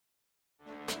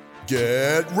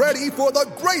Get ready for the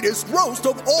greatest roast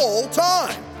of all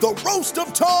time, the Roast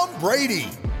of Tom Brady,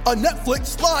 a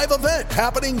Netflix live event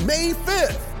happening May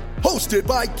 5th. Hosted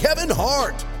by Kevin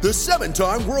Hart, the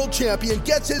 7-time world champion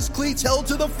gets his cleats held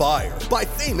to the fire by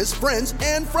famous friends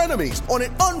and frenemies on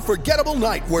an unforgettable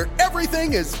night where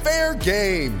everything is fair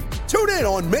game. Tune in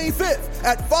on May 5th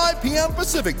at 5 p.m.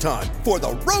 Pacific time for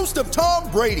the Roast of Tom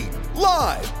Brady,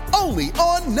 live only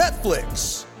on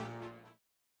Netflix.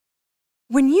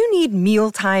 When you need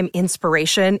mealtime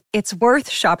inspiration, it's worth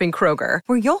shopping Kroger,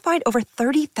 where you'll find over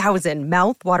 30,000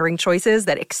 mouth-watering choices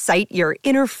that excite your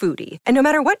inner foodie. And no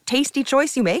matter what tasty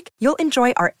choice you make, you'll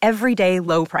enjoy our everyday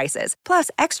low prices, plus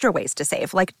extra ways to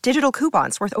save, like digital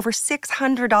coupons worth over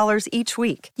 $600 each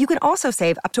week. You can also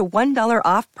save up to $1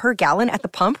 off per gallon at the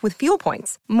pump with fuel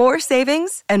points. More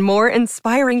savings and more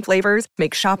inspiring flavors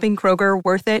make shopping Kroger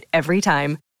worth it every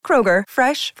time. Kroger,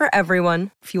 fresh for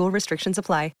everyone. Fuel restrictions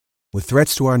apply. With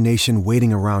threats to our nation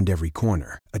waiting around every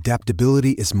corner,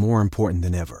 adaptability is more important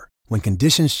than ever. When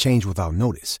conditions change without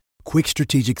notice, quick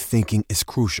strategic thinking is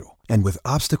crucial. And with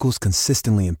obstacles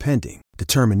consistently impending,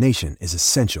 determination is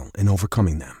essential in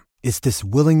overcoming them. It's this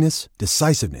willingness,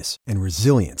 decisiveness, and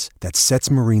resilience that sets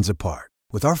Marines apart.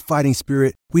 With our fighting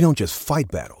spirit, we don't just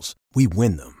fight battles, we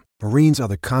win them. Marines are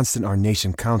the constant our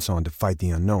nation counts on to fight the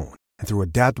unknown. And through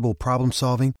adaptable problem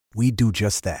solving, we do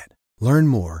just that. Learn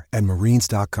more at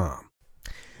marines.com.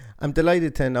 I'm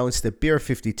delighted to announce that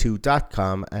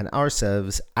Beer52.com and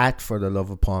ourselves at For the Love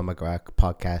of Paul McGrath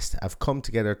podcast have come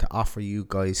together to offer you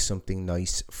guys something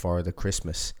nice for the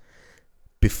Christmas.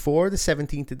 Before the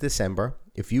 17th of December,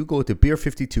 if you go to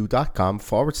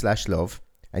beer52.com/love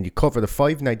and you cover the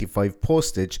 $5.95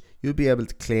 postage, you'll be able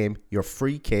to claim your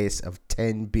free case of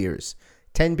 10 beers.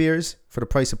 10 beers for the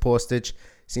price of postage.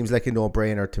 Seems like a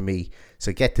no-brainer to me.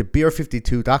 So get to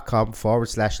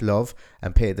beer52.com/love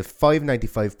and pay the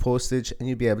 $5.95 postage and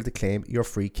you'll be able to claim your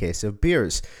free case of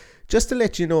beers. Just to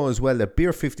let you know as well that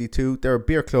Beer 52, they're a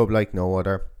beer club like no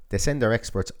other. They send their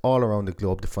experts all around the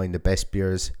globe to find the best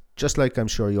beers. Just like I'm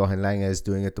sure Johan Lange is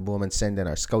doing at the moment, sending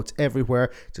our scouts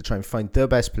everywhere to try and find the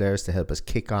best players to help us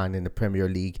kick on in the Premier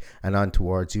League and on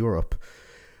towards Europe.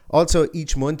 Also,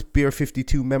 each month, Beer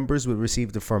 52 members will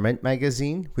receive the Ferment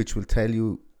magazine, which will tell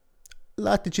you a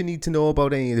lot that you need to know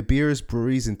about any of the beers,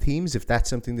 breweries and teams, if that's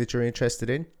something that you're interested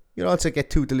in. You'll also get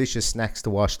 2 delicious snacks to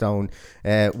wash down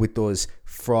with those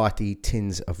frothy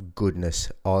tins of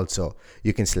goodness also.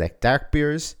 You can select dark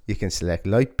beers, you can select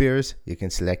light beers, you can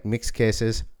select mixed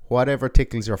cases. Whatever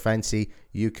tickles your fancy,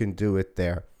 you can do it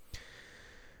there.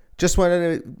 Just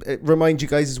wanted to remind you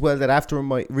guys as well that after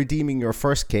redeeming your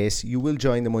first case, you will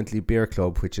join the monthly beer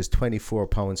club, which is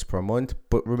 £24 per month.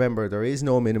 But remember, there is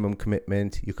no minimum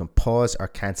commitment. You can pause or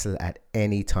cancel at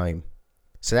any time.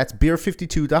 So that's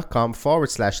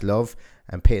beer52.com/love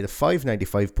and pay the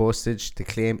 $5.95 postage to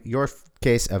claim your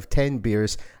case of 10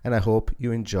 beers. And I hope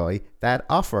you enjoy that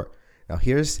offer. Now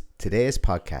here's today's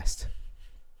podcast.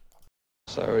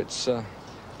 So it's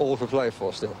all for play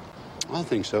for still. I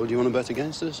think so. Do you want to bet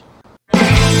against us?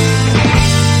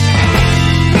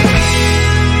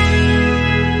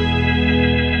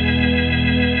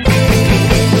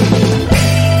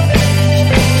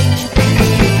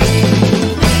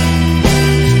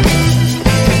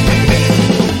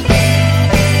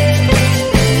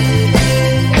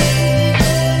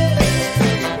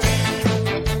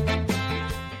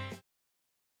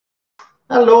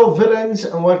 Hello, villains,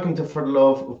 and welcome to For the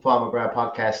Love of Paul McGrath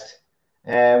podcast.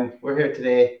 We're here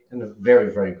today on a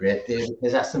very, very great day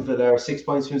because Aston Villa are 6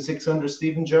 points from 600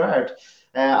 Steven Gerrard.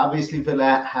 Obviously,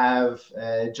 Villa have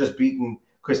just beaten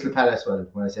Crystal Palace. Well,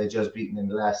 when I say just beaten, in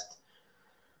the last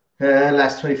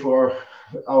 24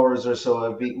 hours or so,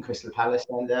 I've beaten Crystal Palace,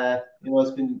 and it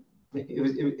was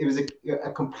a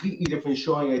completely different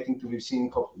showing, I think, that we've seen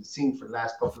for the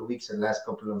last couple of weeks and last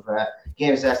couple of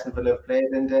games Aston Villa have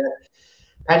played. And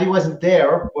Paddy wasn't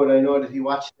there, but I know that he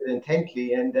watched it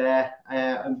intently, and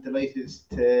I'm delighted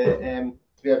to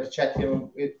be able to chat to him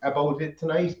about it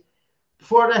tonight.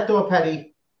 Before that, though,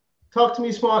 Paddy, talk to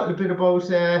me small a bit about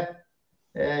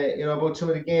about some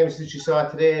of the games that you saw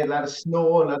today. A lot of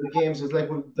snow, a lot of games. It was like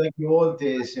the old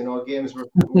days, games were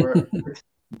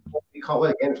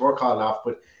games were called off,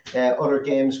 but other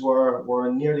games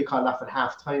were nearly called off at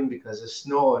halftime because of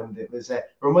snow, and it was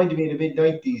reminded me of the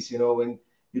mid-90s, when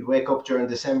you'd wake up during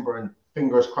December and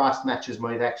fingers crossed matches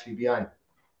might actually be on.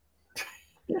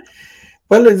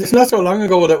 Well, it's not so long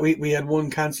ago that we had one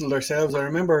cancelled ourselves. I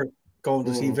remember going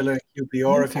to see Villa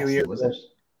QPR a few years ago.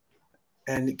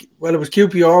 And it was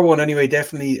QPR one anyway,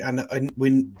 definitely. And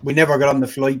we never got on the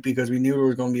flight because we knew there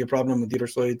was going to be a problem with the other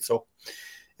side. So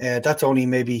that's only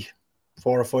maybe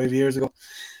 4 or 5 years ago.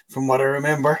 from what I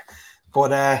remember.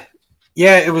 But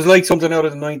yeah, it was like something out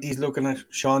of the 90s, looking at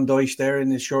Sean Dyche there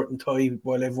in his shirt and tie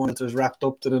while everyone else was wrapped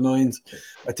up to the nines.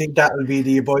 I think that will be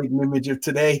the abiding image of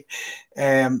today.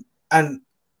 And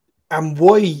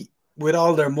why, with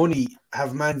all their money,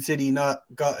 have Man City not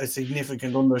got a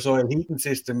significant under-soil heating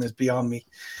system is beyond me.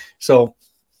 So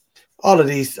all of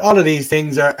these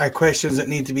things are questions that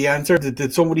need to be answered.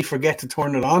 Did somebody forget to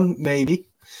turn it on? Maybe.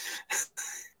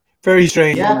 Very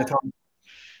strange one, I thought.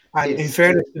 And in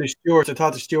fairness to the stewards, I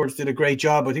thought the stewards did a great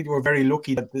job. I think they were very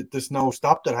lucky that the snow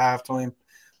stopped at halftime,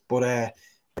 but I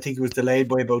think it was delayed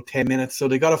by about 10 minutes. So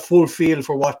they got a full feel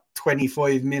for what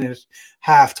 25-minute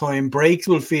halftime breaks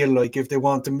will feel like if they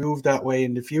want to move that way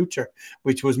in the future,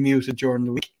 which was muted during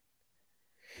the week.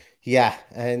 Yeah,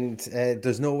 and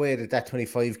there's no way that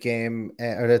 25 game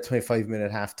or that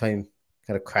 25-minute halftime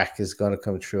kind of crack is going to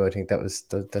come true. I think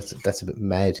that's a bit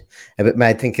mad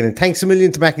thinking. And thanks a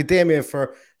million to Macadamia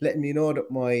for letting me know that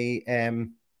my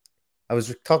I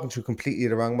was talking to completely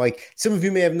the wrong mic. Some of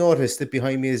you may have noticed that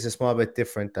behind me is a small bit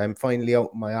different. I'm finally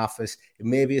out in my office. It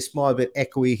may be a small bit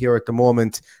echoey here at the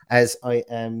moment, as I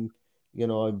am,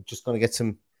 I'm just going to get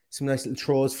some nice little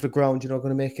throws for the ground, going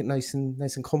to make it nice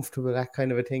and comfortable, that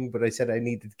kind of a thing. But I said I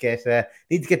need to get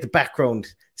the background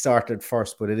started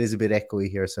first, but it is a bit echoey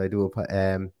here, so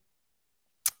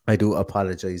I do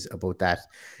apologize about that.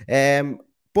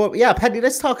 But yeah, Paddy,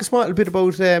 let's talk a small bit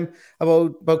about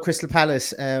Crystal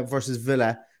Palace versus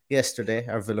Villa yesterday,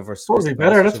 or Villa versus. Totally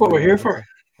better. That's what we're here for.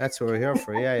 That's what we're here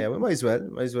for. Yeah. We might as well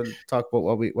talk about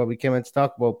what we came in to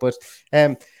talk about. But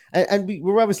and we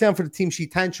were obviously on for the team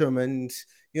sheet tantrum, and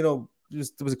there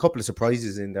was a couple of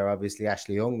surprises in there. Obviously,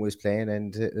 Ashley Young was playing,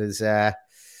 and it was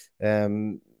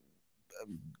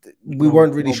we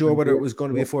weren't really sure whether it was going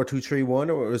to be a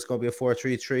 4-2-3-1 or it was going to be a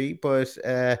 4-3-3.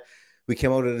 But we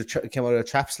came out of the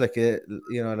traps like a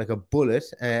bullet,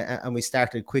 and we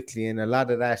started quickly. And a lot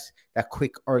of that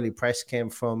quick early press came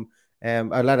from. A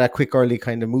lot of that quick early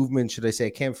kind of movement, should I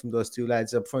say, came from those two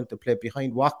lads up front to play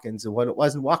behind Watkins. And while it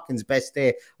wasn't Watkins' best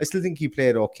day, I still think he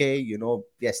played okay.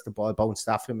 Yes, the ball bounced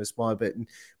off him a small bit,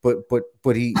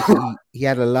 but he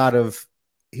had a lot of.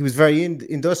 He was very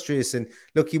industrious, and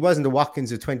look, he wasn't the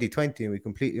Watkins of 2020, and we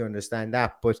completely understand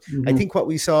that. But I think what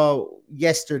we saw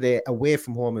yesterday away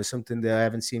from home is something that I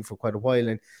haven't seen for quite a while,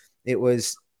 and it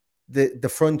was the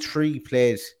front three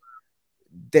played.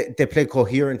 They played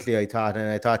coherently, I thought, and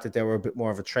I thought that they were a bit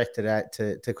more of a threat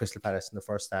to Crystal Palace in the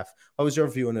first half. What was your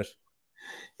view on it?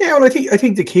 Yeah, well, I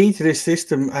think the key to this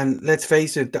system, and let's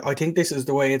face it, I think this is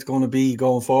the way it's going to be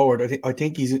going forward. I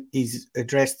think he's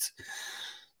addressed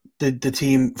the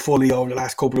team fully over the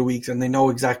last couple of weeks, and they know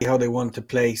exactly how they want to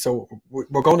play. So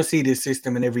we're going to see this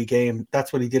system in every game.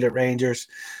 That's what he did at Rangers.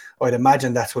 I'd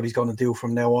imagine that's what he's going to do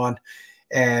from now on.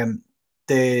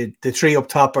 The three up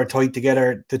top are tied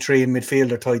together. The three in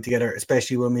midfield are tied together,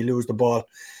 especially when we lose the ball.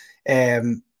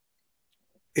 It's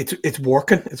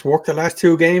working. It's worked the last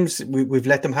two games. We've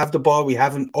let them have the ball. We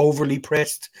haven't overly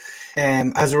pressed.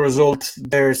 As a result,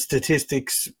 their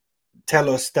statistics tell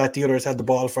us that the others had the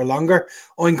ball for longer.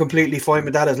 I'm completely fine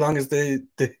with that as long as the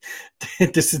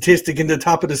statistic in the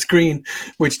top of the screen,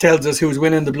 which tells us who's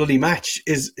winning the bloody match,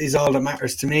 is all that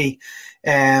matters to me.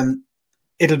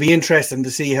 It'll be interesting to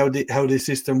see how the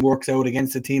system works out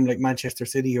against a team like Manchester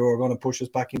City, who are going to push us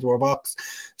back into our box.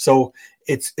 So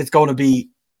it's going to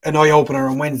be an eye-opener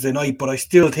on Wednesday night, but I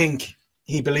still think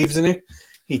he believes in it.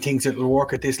 He thinks it'll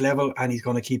work at this level, and he's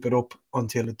going to keep it up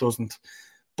until it doesn't.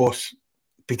 But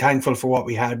be thankful for what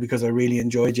we had, because I really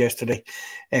enjoyed yesterday.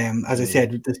 As I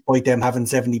said, despite them having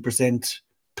 70%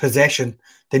 possession,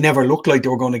 they never looked like they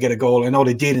were going to get a goal. I know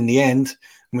they did in the end,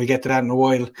 and we'll get to that in a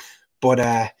while.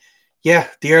 But yeah,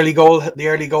 the early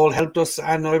goal helped us,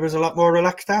 and I was a lot more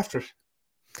relaxed after it.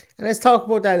 And let's talk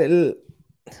about that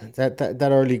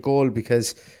early goal,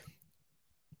 because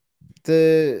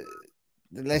the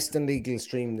less than legal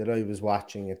stream that I was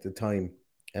watching at the time,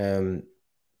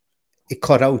 it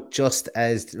cut out just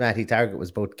as Matty Targett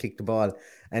was about to kick the ball,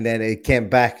 and then it came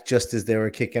back just as they were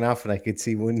kicking off, and I could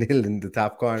see 1-0 in the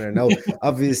top corner. Now,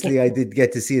 obviously, I did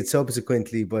get to see it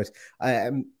subsequently, but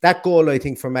that goal, I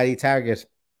think, for Matty Targett,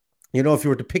 if you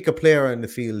were to pick a player on the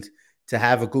field to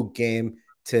have a good game,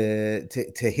 to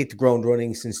hit the ground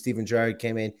running since Steven Gerrard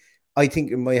came in, I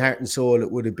think in my heart and soul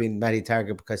it would have been Matty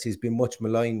Targett, because he's been much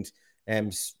maligned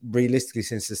realistically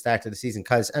since the start of the season.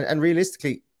 And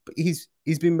realistically, he's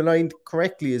been maligned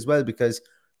correctly as well, because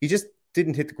he just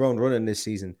didn't hit the ground running this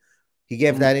season. He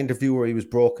gave that interview where he was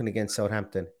broken against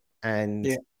Southampton, and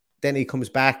then he comes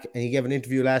back and he gave an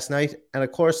interview last night, and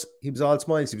of course he was all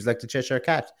smiles. He was like the Cheshire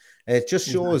Cat, and it just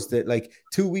shows that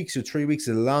 2 weeks or 3 weeks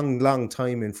is a long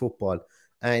time in football,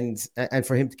 And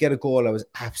for him to get a goal, I was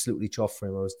absolutely chuffed for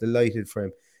him. I was delighted for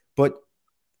him. But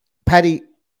Paddy,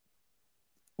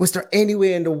 was there any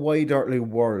way in the wide earthly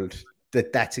world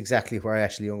that that's exactly where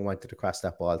Ashley Young wanted to cross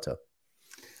that ball to?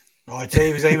 Oh, I'd say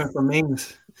he was aiming for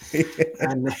Mings.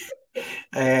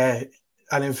 And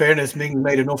in fairness, Mings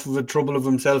made enough of a trouble of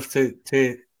himself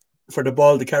for the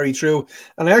ball to carry through.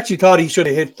 And I actually thought he should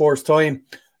have hit first time.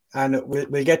 And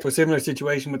we'll get to a similar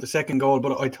situation with the second goal,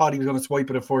 but I thought he was going to swipe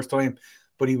it the first time.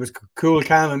 But he was cool,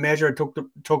 calm, and measured,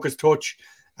 took his touch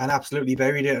and absolutely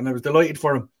buried it. And I was delighted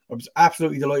for him. I was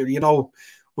absolutely delighted. You know,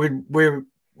 we're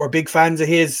big fans of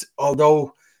his,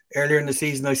 although earlier in the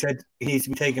season I said he needs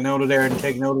to be taken out of there and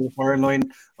taken out of the firing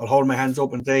line. I'll hold my hands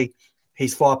up and say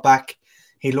he's fought back.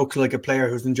 He looks like a player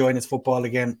who's enjoying his football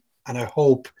again. And I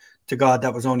hope to God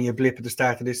that was only a blip at the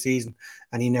start of this season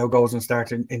and he now goes and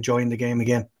starts enjoying the game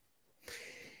again.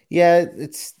 Yeah,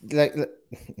 it's like,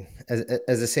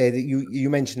 as I said, you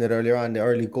mentioned it earlier on, the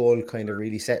early goal kind of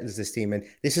really settles this team. And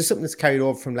this is something that's carried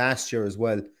over from last year as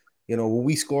well. You know, when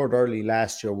we scored early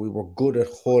last year, we were good at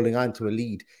holding on to a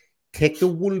lead. Take the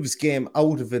Wolves game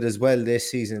out of it as well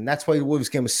this season. That's why the Wolves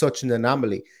game was such an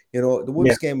anomaly. You know, the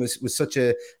Wolves game was such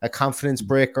a confidence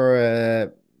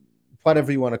breaker,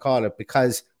 whatever you want to call it,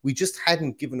 because we just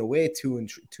hadn't given away two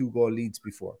goal leads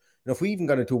before. And if we even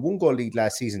got into a 1-goal lead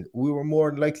last season, we were more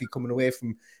than likely coming away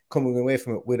from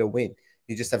it with a win.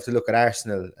 You just have to look at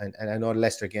Arsenal, and I know the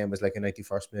Leicester game was like a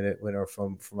 91st minute winner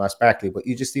from Ross Barkley, but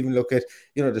you just even look at,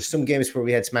 you know, there's some games where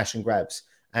we had smash and grabs,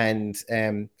 and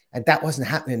that wasn't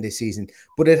happening this season.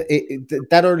 But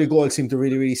that early goal seemed to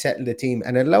really, really settle the team,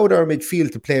 and it allowed our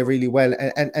midfield to play really well.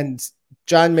 And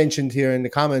John mentioned here in the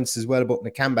comments as well about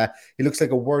Nakamba. He looks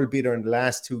like a world beater in the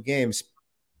last 2 games.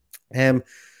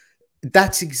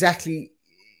 That's exactly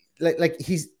like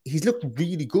he's looked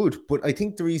really good, but I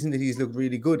think the reason that he's looked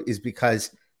really good is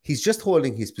because he's just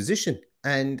holding his position,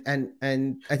 and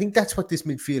I think that's what this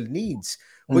midfield needs.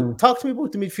 But talk to me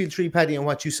about the midfield three, Paddy, and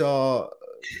what you saw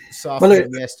from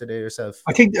him yesterday yourself.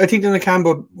 I think the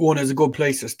Nakamba one is a good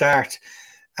place to start,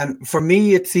 and for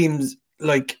me, it seems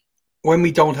like when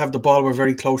we don't have the ball, we're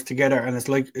very close together, and it's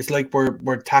like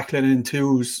we're tackling in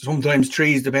twos, sometimes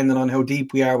threes, depending on how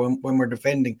deep we are when we're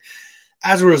defending.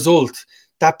 As a result,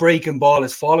 that breaking ball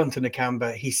has fallen to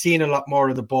Nakamba. He's seen a lot more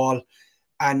of the ball.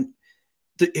 And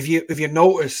if you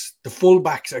notice, the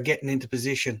fullbacks are getting into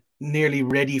position, nearly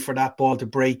ready for that ball to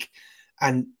break.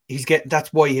 And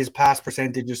that's why his pass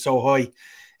percentage is so high.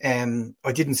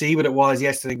 I didn't see what it was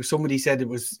yesterday, but somebody said it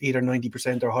was either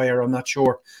 90% or higher. I'm not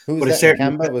sure. Who was that?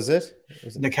 Nakamba, was it?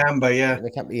 Nakamba, yeah.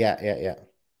 Nakamba, yeah.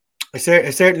 I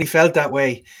certainly felt that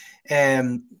way.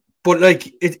 But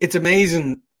like, it's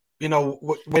amazing. You know,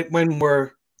 when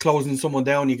we're closing someone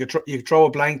down, you could throw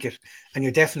a blanket and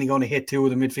you're definitely going to hit 2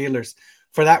 of the midfielders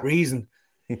for that reason.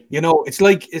 You know, it's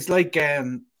like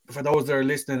for those that are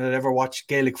listening that ever watch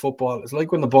Gaelic football, it's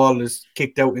like when the ball is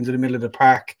kicked out into the middle of the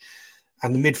park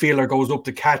and the midfielder goes up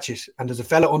to catch it and there's a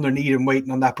fella underneath him waiting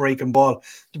on that breaking ball.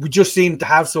 We just seem to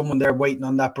have someone there waiting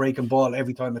on that breaking ball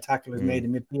every time a tackle is made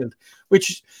in midfield,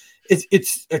 which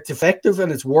it's effective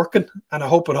and it's working, and I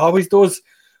hope it always does.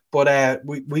 But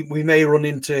we may run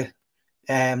into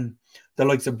the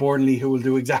likes of Burnley, who will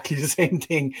do exactly the same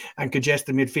thing and congest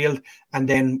the midfield, and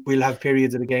then we'll have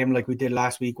periods of the game like we did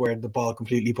last week where the ball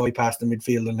completely bypassed the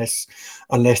midfield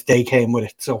unless they came with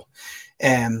it. So,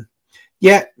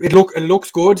 yeah, it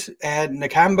looks good.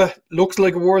 Nakamba looks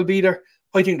like a world beater.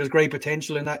 I think there's great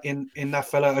potential in that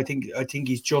fella. I think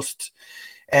he's just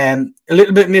a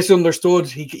little bit misunderstood.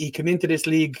 He came into this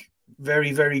league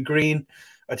very, very green.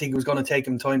 I think it was going to take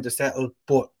him time to settle,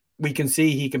 but we can see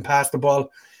he can pass the ball.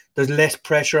 There's less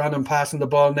pressure on him passing the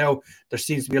ball now. There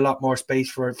seems to be a lot more space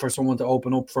for someone to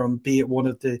open up for him, be it one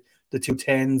of the 2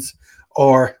 10s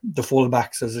or the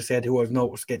fullbacks, as I said, who I've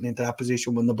noticed getting into that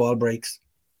position when the ball breaks.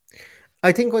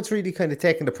 I think what's really kind of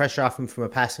taking the pressure off him from a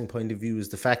passing point of view is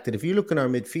the fact that if you look in our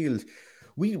midfield,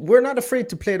 we're not afraid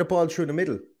to play the ball through the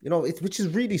middle, you know, which is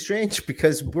really strange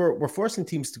because we're forcing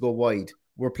teams to go wide.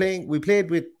 We played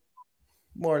with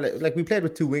more like we played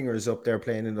with 2 wingers up there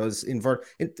playing in those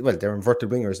they're inverted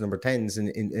wingers, number 10s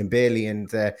in Bailey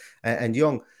and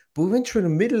Young, but we went through the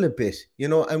middle a bit, you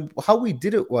know, and how we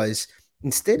did it was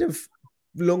instead of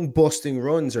long busting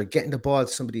runs or getting the ball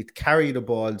to somebody to carry the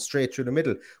ball straight through the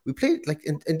middle, we played like,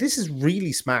 and this is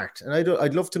really smart, and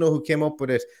I'd love to know who came up with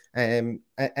it,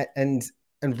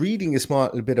 and reading a small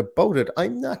little bit about it,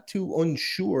 I'm not too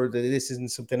unsure that this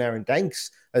isn't something Aaron Danks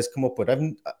has come up with.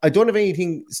 I don't have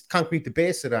anything concrete to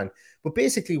base it on, But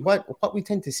basically what we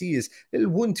tend to see is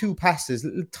little 1-2 passes,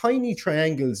 little tiny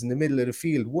triangles in the middle of the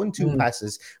field, 1-2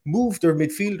 passes, move their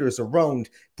midfielders around,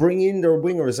 bring in their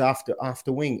wingers off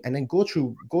the wing, and then go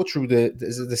through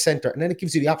the centre, and then it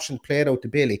gives you the option to play it out to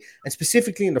Bailey. And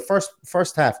specifically in the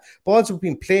first half, balls were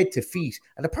being played to feet,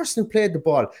 and the person who played the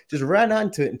ball just ran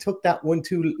onto it and took that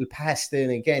 1-2 little pass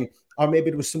then again. Or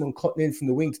maybe there was someone cutting in from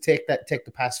the wing to take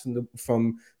the pass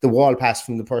from the wall pass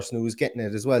from the person who was getting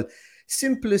it as well.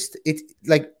 Simplest,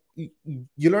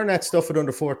 you learn that stuff at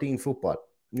under 14 football.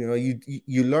 You know,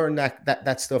 you learn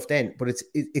that stuff then, but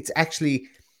it's actually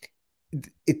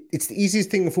it's the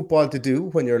easiest thing in football to do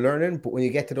when you're learning, but when you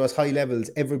get to those high levels,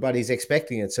 everybody's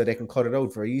expecting it, so they can cut it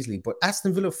out very easily. But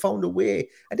Aston Villa found a way,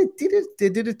 and they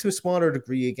did it to a smaller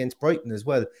degree against Brighton as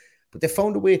well. But they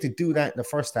found a way to do that in the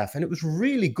first half, and it was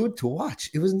really good to watch.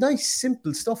 It was nice,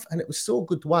 simple stuff, and it was so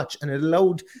good to watch, and it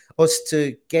allowed us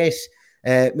to get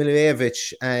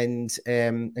Milivojevic and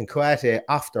Kouyaté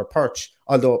off their perch.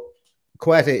 Although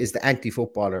Kouyaté is the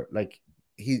anti-footballer, like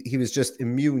he was just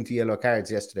immune to yellow cards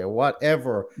yesterday.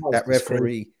 Whatever that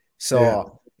referee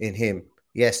saw in him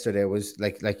yesterday was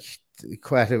like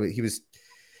Kouyaté. He was.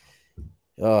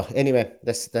 Anyway,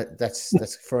 that's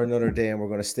for another day, and we're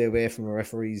going to stay away from the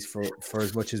referees for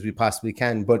as much as we possibly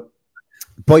can. But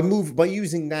by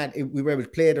using that, we were able to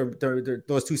play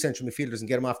those two central midfielders and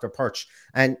get them off their perch.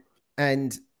 And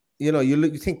you know,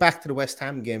 you think back to the West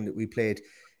Ham game that we played.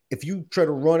 If you try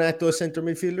to run at those centre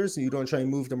midfielders and you don't try and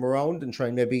move them around and try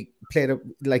and maybe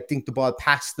dink the ball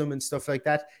past them and stuff like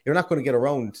that, you're not going to get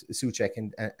around Souček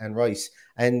and Rice.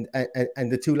 And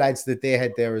the two lads that they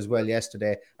had there as well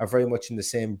yesterday are very much in the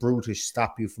same brutish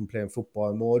stop you from playing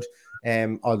football mode.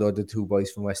 Although the two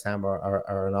boys from West Ham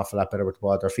are an awful lot better with the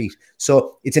ball at their feet.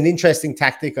 So it's an interesting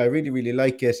tactic. I really, really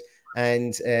like it.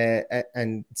 And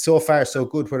so far so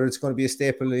good. Whether it's going to be a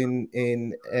staple in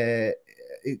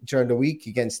during the week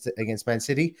against Man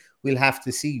City, we'll have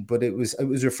to see. But it was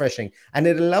refreshing, and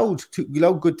it allowed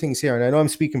good things here. And I know I'm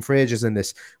speaking for ages in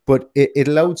this, but it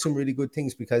allowed some really good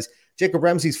things because Jacob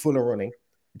Ramsey's full of running,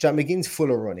 John McGinn's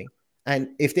full of running, and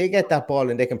if they get that ball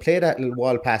and they can play that little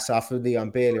wall pass off of Leon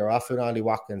Bailey or off of Ollie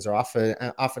Watkins or off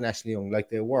of Ashley Young like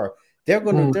they were, they're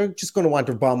just going to want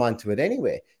to bomb onto it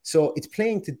anyway. So it's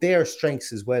playing to their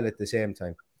strengths as well at the same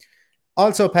time.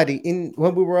 Also, Paddy,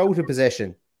 when we were out of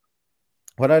possession,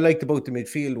 what I liked about the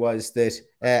midfield was that,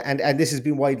 and this has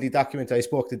been widely documented. I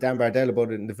spoke to Dan Bardell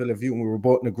about it in the Villa View, and we were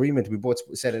both in agreement. We both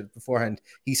said it beforehand.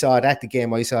 He saw it at the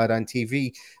game. I saw it on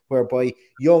TV, whereby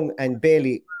Young and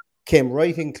Bailey came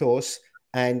right in close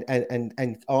and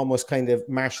almost kind of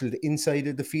marshaled inside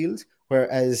of the field,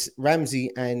 whereas Ramsey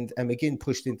and McGinn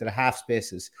pushed into the half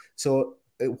spaces. So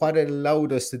what it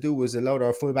allowed us to do was allowed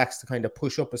our fullbacks to kind of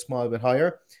push up a small bit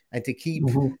higher and to keep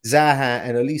Zaha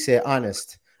and Olise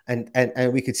honest.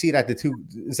 And we could see that the two,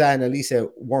 Zaha and Olise,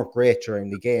 weren't great during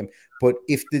the game. But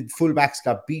if the fullbacks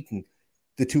got beaten,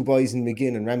 the two boys in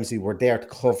McGinn and Ramsey were there to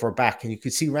cover back. And you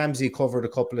could see Ramsey covered a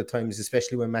couple of times,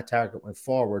 especially when Matt Targett went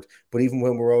forward. But even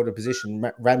when we were out of position,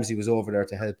 Ramsey was over there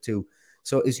to help too.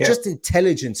 So it's just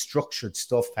intelligent, structured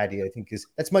stuff, Paddy, I think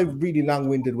that's my really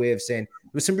long-winded way of saying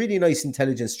there was some really nice,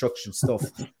 intelligent, structured stuff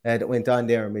that went on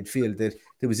there in midfield that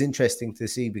was interesting to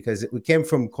see because it came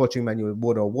from coaching manual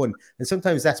 101. And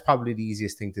sometimes that's probably the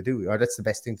easiest thing to do, or that's the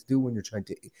best thing to do when you're trying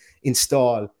to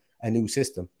install a new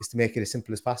system, is to make it as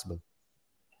simple as possible.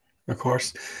 Of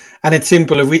course. And it's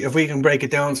simple. If we can break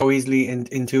it down so easily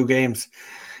in two games,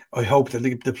 I hope that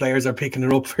the players are picking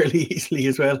it up fairly easily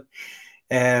as well.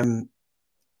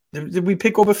 Did we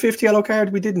pick up a fifth yellow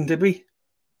card? We didn't, did we?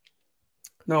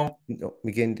 No,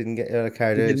 McGinn didn't get yellow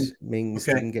carded. Mings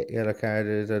didn't get yellow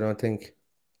carded, I don't think.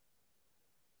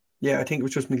 Yeah, I think it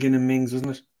was just McGinn and Mings,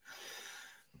 wasn't it?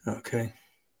 Okay.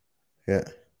 Yeah.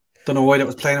 Don't know why that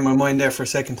was playing in my mind there for a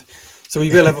second. So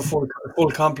we will have a full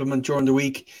complement during the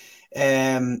week.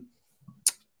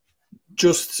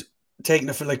 Just taking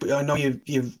it for, like, I know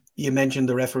you mentioned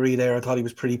the referee there. I thought he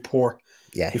was pretty poor.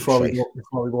 Yeah. Before we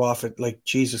go off it, like,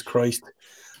 Jesus Christ,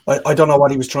 I don't know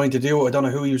what he was trying to do. I don't know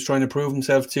who he was trying to prove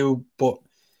himself to, but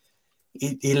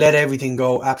he let everything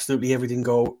go, absolutely everything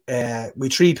go. We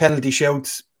 3 penalty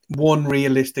shouts, 1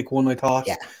 realistic one, I thought.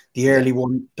 Yeah. The early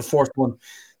one, the fourth one.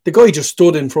 The guy just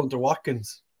stood in front of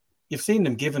Watkins. You've seen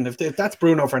them given. If that's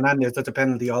Bruno Fernandes, that's a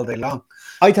penalty all day long.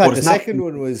 I thought the second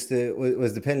one was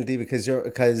the penalty because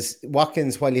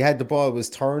Watkins, while he had the ball, was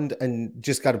turned and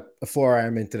just got a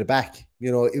forearm into the back.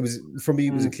 You know, it was, for me,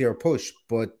 it was a clear push,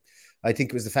 but I think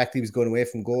it was the fact he was going away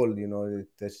from goal, you know,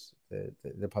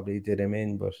 that probably did him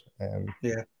in. But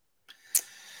yeah.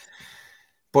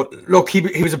 But look, he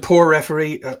was a poor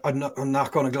referee. I'm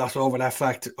not going to gloss over that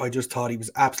fact. I just thought he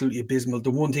was absolutely abysmal. The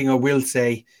one thing I will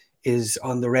say is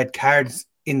on the red cards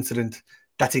incident,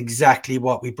 that's exactly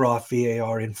what we brought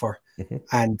VAR in for. Mm-hmm.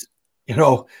 And,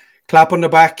 clap on the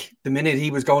back the minute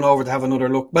he was going over to have another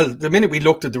look. Well, the minute we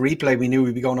looked at the replay, we knew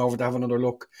we'd be going over to have another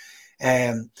look.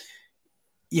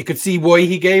 You could see why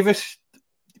he gave it,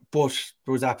 but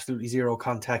there was absolutely zero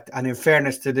contact. And in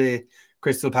fairness to the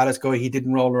Crystal Palace guy, he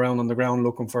didn't roll around on the ground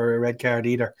looking for a red card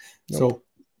either. No. So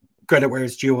credit where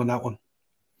it's due on that one.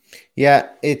 Yeah,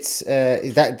 it's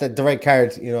that the red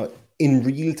card, in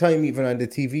real time, even on the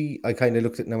TV, I kind of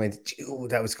looked at it and I went, "Oh,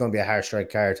 that was going to be a harsh red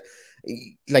card."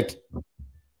 Like,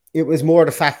 it was more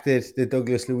the fact that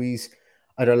Douglas Luiz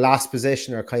either lost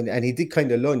possession or and he did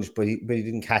kind of lunge, but he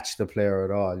didn't catch the player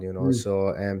at all,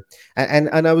 So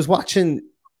and I was watching.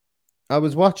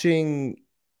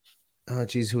 Oh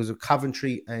geez, who was it?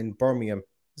 Coventry and Birmingham.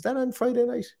 Is that on Friday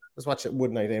night? I was watching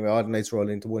one night anyway. All the nights roll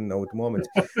into one now at the moment.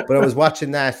 But I was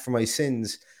watching that for my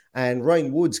sins, and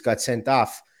Ryan Woods got sent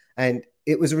off, and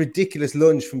it was a ridiculous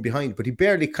lunge from behind. But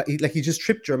he just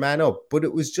tripped your man up. But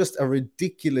it was just a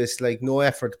ridiculous, no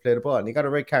effort to play the ball, and he got a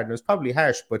red card. And it was probably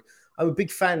harsh, but I'm a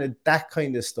big fan of that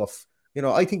kind of stuff.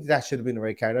 I think that should have been a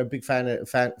red card. I'm a big fan of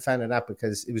that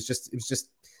because it was just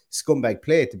scumbag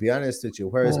play, to be honest with you.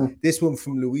 Whereas this one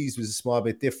from Louise was a small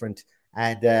bit different.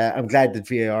 And I'm glad that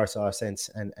VAR saw sense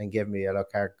and gave me a yellow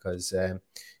card because,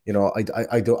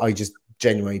 I just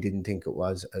genuinely didn't think it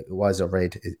was a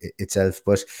red itself.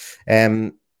 But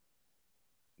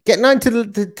getting on to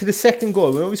the second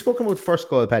goal. When we spoke about the first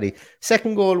goal, Paddy,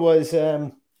 second goal was,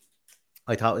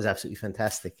 I thought was absolutely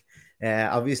fantastic.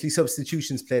 Obviously,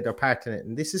 substitutions played their part in it.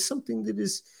 And this is something that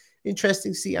is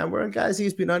interesting to see. Anwar El Ghazi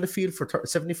has been on the field for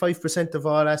 75% of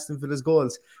all Aston Villa's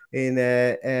goals in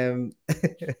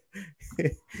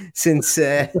since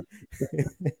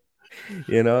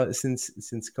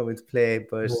since coming to play,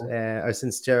 but or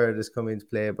since Gerrard has come into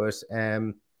play. But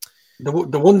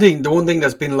the one thing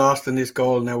that's been lost in this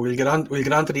goal. Now we'll get on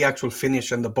to the actual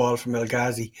finish and the ball from El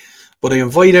Ghazi, but I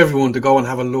invite everyone to go and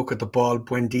have a look at the ball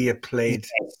Buendia played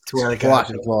to El Ghazi. What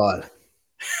a ball!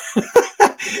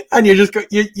 And you just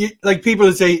like people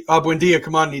would say, "Oh, Buendia,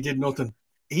 come on, he did nothing.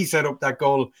 He set up that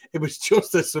goal." It was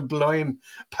just a sublime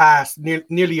pass,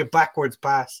 nearly a backwards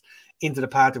pass into the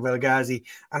path of El Ghazi.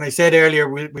 And I said earlier,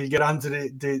 we'll get on to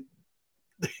the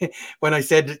when I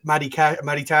said that Matty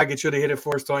Targett should have hit it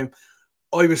first time.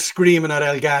 I was screaming at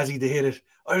El Ghazi to hit it.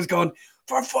 I was going,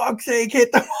 "For fuck's sake,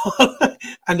 hit the ball!"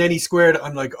 And then he squared it.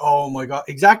 I'm like, "Oh my god!"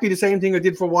 Exactly the same thing I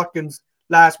did for Watkins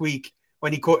last week.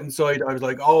 When he cut inside, I was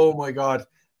like, "Oh my god!"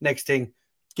 Next thing,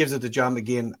 gives it to John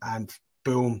McGinn, and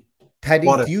boom. Paddy,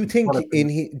 do you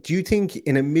think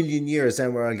in a million years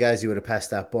Anwar El Ghazi would have passed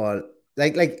that ball?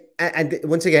 And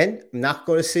once again, I'm not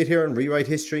going to sit here and rewrite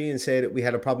history and say that we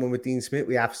had a problem with Dean Smith.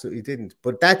 We absolutely didn't.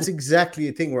 But that's exactly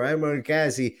a thing where Anwar El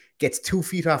Ghazi gets 2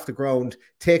 feet off the ground,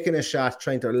 taking a shot,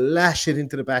 trying to lash it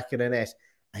into the back of the net,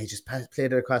 and he just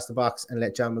played it across the box and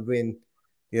let John McGinn,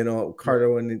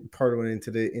 curl one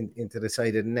into the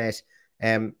side of the net.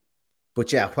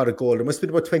 But yeah, what a goal. There must have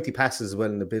been about 20 passes as well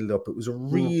in the build-up. It was a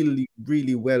really,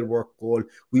 really well-worked goal.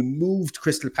 We moved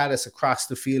Crystal Palace across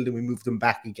the field and we moved them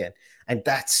back again. And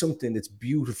that's something that's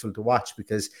beautiful to watch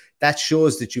because that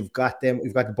shows that you've got them.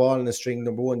 You've got the ball on a string,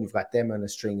 number one. You've got them on a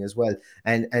string as well.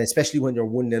 And especially when you're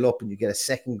 1-0 up and you get a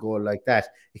second goal like that,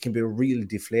 it can be a real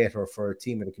deflator for a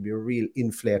team and it can be a real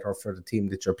inflator for the team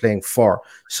that you're playing for.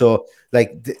 So,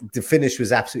 the finish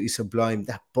was absolutely sublime.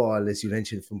 That ball, as you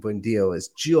mentioned, from Buendia was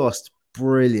just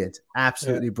brilliant,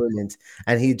 absolutely brilliant,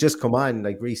 and he just come on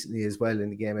recently as well in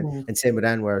the game, and same with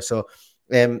Anwar. So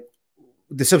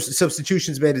the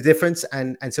substitutions made a difference,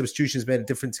 and substitutions made a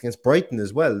difference against Brighton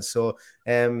as well. So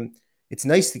it's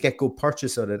nice to get good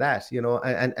purchase out of that,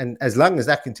 and as long as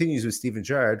that continues with Steven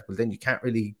Gerrard, well then you can't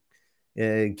really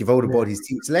give out about his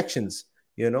team selections.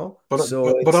 But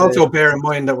also bear in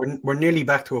mind that we're nearly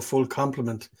back to a full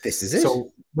complement. This is it.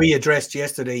 So we addressed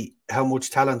yesterday how much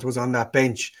talent was on that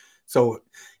bench. So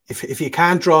if you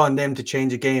can't draw on them to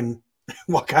change a game,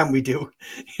 what can we do?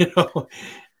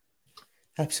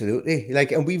 Absolutely.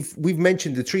 And we've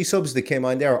mentioned the 3 subs that came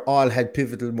on there all had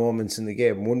pivotal moments in the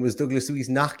game. One was Douglas Luiz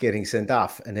not getting sent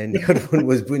off, and then the other one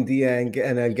was Buendia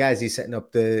and El Ghazi setting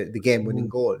up the game-winning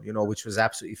goal, which was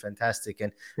absolutely fantastic.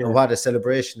 And what a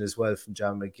celebration as well from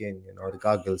John McGinn, the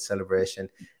goggles celebration.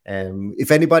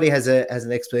 If anybody has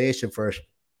an explanation for it,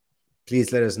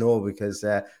 please let us know because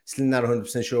still not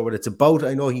 100% sure what it's about.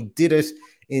 I know he did it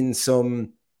in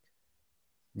some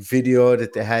video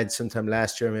that they had sometime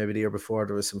last year, maybe the year before.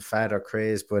 There was some fad or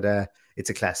craze, but it's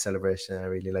a class celebration. I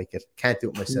really like it. Can't do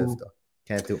it myself though.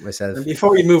 Can't do it myself. And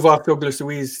before we move off Douglas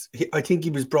Luiz, I think he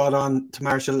was brought on to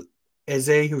Marshall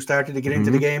Eze, who started to get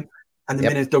into the game. And the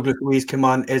minute Douglas Luiz came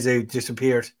on, Eze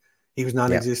disappeared. He was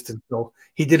non-existent. So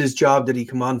he did his job that he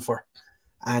came on for.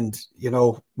 And,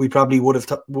 we probably would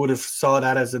have saw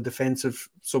that as a defensive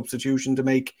substitution to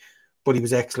make, but he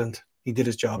was excellent. He did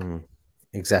his job.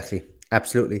 Exactly.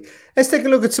 Absolutely. Let's take a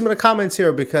look at some of the comments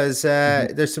here because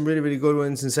there's some really, really good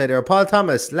ones inside there. Paul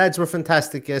Thomas, lads were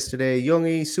fantastic yesterday.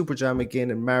 Youngie, Super Jam again,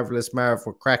 and Marvellous Marv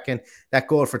were cracking. That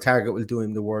goal for Target will do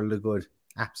him the world of good.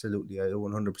 Absolutely. I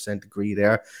 100% agree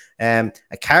there.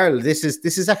 Carol, this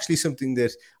is actually something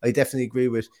that I definitely agree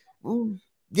with.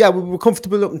 Yeah, we were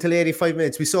comfortable up until 85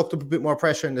 minutes. We soaked up a bit more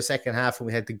pressure in the second half and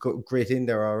we had to grit in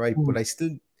there, all right. But I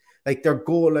still, like their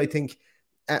goal, I think,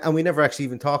 and we never actually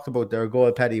even talked about their goal,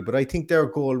 Paddy, but I think their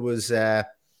goal was, it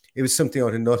was something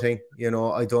out of nothing.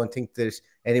 I don't think that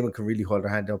anyone can really hold their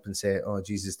hand up and say, oh,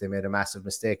 Jesus, they made a massive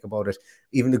mistake about it.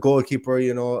 Even the goalkeeper,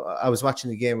 I was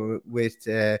watching the game with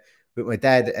my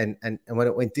dad, and when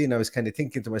it went in, I was kind of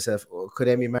thinking to myself, could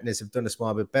Emi Martinez have done a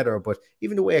small bit better? But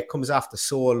even the way it comes off the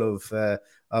sole of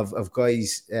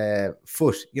guys'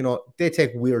 foot, they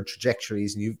take weird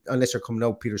trajectories, and unless you're coming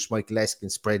out Peter Schmeichel-esque and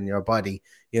spreading your body,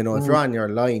 if you're on your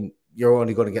line, you're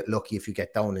only going to get lucky if you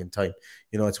get down in time.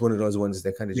 It's one of those ones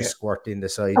that kind of just squirt in the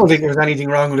side. I don't think there was anything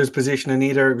wrong with his positioning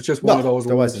either. It was just one of those.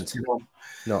 There ones, wasn't.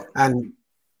 No. And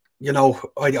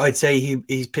I'd say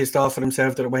he's pissed off at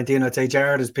himself that it went in. I'd say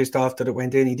Jared is pissed off that it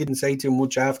went in. He didn't say too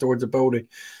much afterwards about it,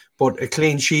 but a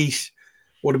clean sheet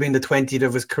would have been the 20th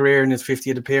of his career in his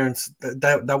 50th appearance.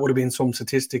 That would have been some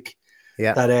statistic.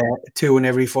 Yeah. That 2 in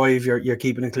every 5 you're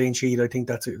keeping a clean sheet. I think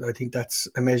that's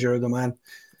a measure of the man.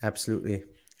 Absolutely.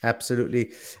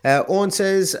 Owen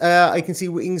says, I can see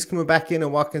Ings coming back in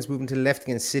and Watkins moving to the left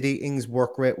against City. Ings'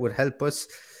 work rate would help us.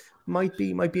 Might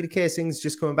be the case. Ings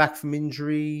just coming back from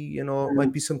injury,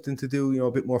 might be something to do,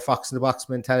 a bit more fox in the box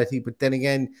mentality. But then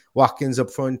again, Watkins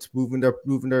up front, moving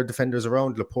their defenders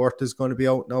around. Laporte is going to be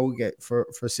out now for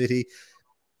City.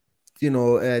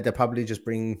 They'll probably just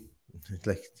bring,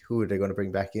 who are they going to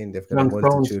bring back in? They've got a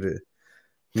multitude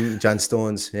of John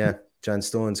Stones, yeah. John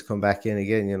Stones come back in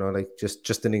again,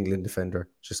 just an England defender,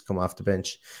 just come off the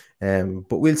bench.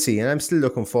 But we'll see. And I'm still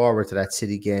looking forward to that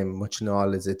City game, much and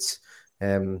all as it's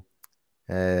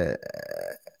as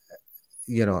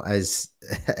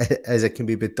it can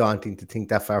be a bit daunting to think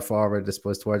that far forward, I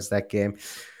suppose, towards that game.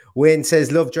 Wayne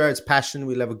says, love Jared's passion.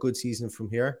 We'll have a good season from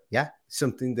here. Yeah,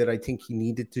 something that I think he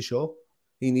needed to show.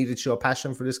 He needed to show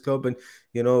passion for this club, and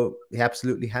he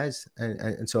absolutely has.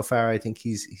 And so far, I think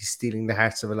he's stealing the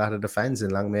hearts of a lot of the fans,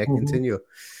 and long may it continue.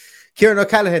 Kieran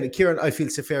O'Callaghan, I feel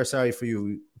so fair sorry for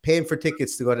you. Paying for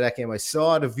tickets to go to that game. I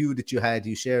saw the view that you had.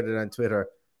 You shared it on Twitter.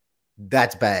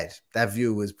 That's bad. That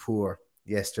view was poor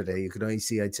yesterday. You could only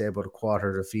see, I'd say, about a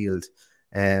quarter of the field.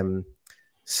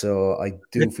 So I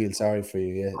do feel sorry for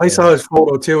you. Yeah. I saw his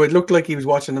photo too. It looked like he was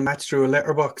watching the match through a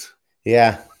letterbox.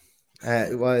 Yeah.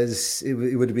 It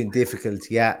would have been difficult,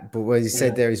 yeah. But what he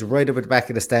said there, he's right up at the back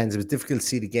of the stands. It was difficult to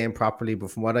see the game properly, but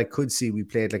from what I could see, we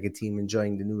played like a team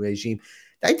enjoying the new regime.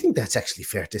 I think that's actually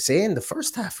fair to say. In the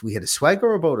first half, we had a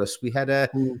swagger about us. We had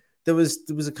there was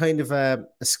a kind of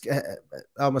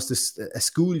almost a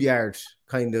schoolyard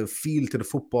kind of feel to the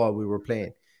football we were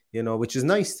playing, which is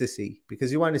nice to see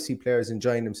because you want to see players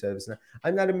enjoying themselves. Now,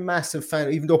 I'm not a massive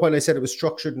fan, even though while I said it was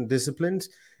structured and disciplined,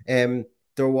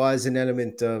 there was an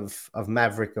element of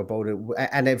maverick about it,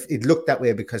 and it looked that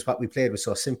way because what we played was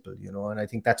so simple, and I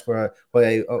think that's why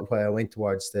I went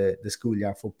towards the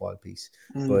schoolyard football piece.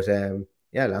 But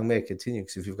long may it continue,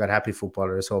 because if you've got happy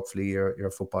footballers, hopefully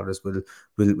your footballers will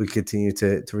continue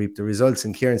to reap the results.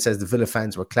 And Kieran says the Villa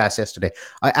fans were class yesterday.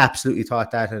 I absolutely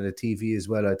thought that on the TV as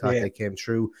well. I thought they came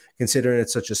through, considering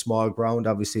it's such a small ground.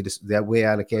 Obviously, the away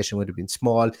allocation would have been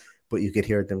small, but you could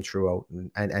hear them throughout.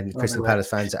 And Crystal Palace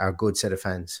fans are a good set of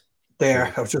fans. They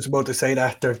are. I was just about to say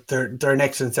that they're an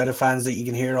excellent set of fans that you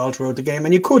can hear all throughout the game,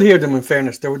 and you could hear them. In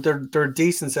fairness, they're a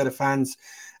decent set of fans,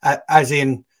 as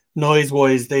in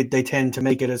noise-wise. They tend to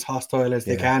make it as hostile as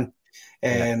they can,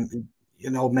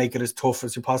 make it as tough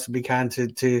as you possibly can to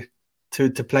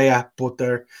play at. But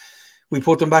we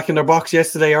put them back in their box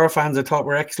yesterday. Our fans, I thought,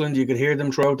 were excellent. You could hear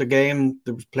them throughout the game.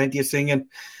 There was plenty of singing.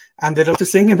 And they love to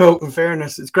sing about, in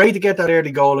fairness. It's great to get that early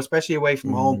goal, especially away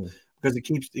from home, because it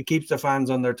keeps the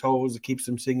fans on their toes. It keeps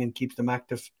them singing, keeps them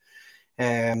active.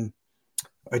 My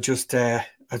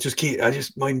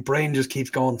brain just keeps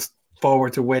going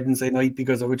forward to Wednesday night,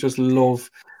 because I would just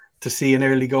love to see an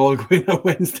early goal go in on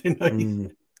Wednesday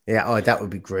night. Yeah, oh, that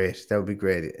would be great. That would be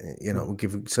great. You know, it would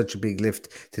give such a big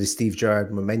lift to the Steve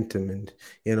Gerrard momentum, and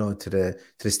you know, to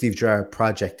the Steve Gerrard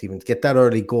project. Even to get that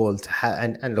early goal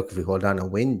and look, if we hold on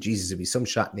and win, Jesus, it'd be some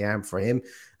shot in the arm for him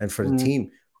and for the team.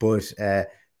 But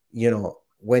you know,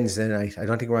 Wednesday night, I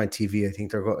don't think we're on TV. I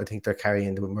think they're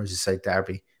carrying the Merseyside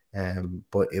derby.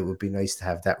 But it would be nice to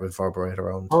have that reverberate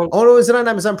around. Oh no, is it on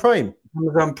Amazon Prime?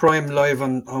 Amazon Prime live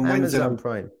on Wednesday. Amazon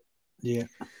Prime. Yeah.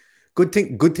 Good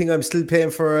thing I'm still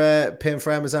paying for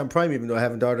Amazon Prime, even though I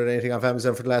haven't ordered anything off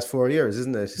Amazon for the last 4 years,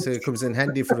 isn't it? So it comes in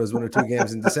handy for those 1 or 2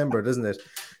 games in December, doesn't it?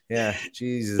 Yeah,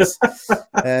 Jesus.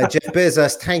 Jeff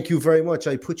Bezos, thank you very much.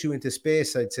 I put you into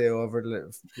space, I'd say, over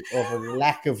the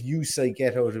lack of use I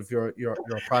get out of your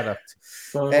product.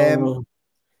 Macadamia,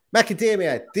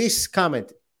 this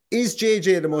comment: is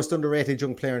JJ the most underrated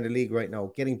young player in the league right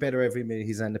now? Getting better every minute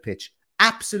he's on the pitch.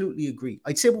 Absolutely agree.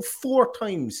 I'd say about 4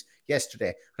 times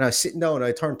yesterday when I was sitting down,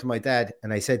 I turned to my dad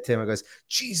and I said to him, I goes,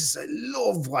 Jesus, I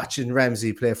love watching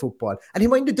Ramsey play football. And he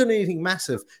mightn't have done anything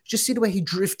massive. Just see the way he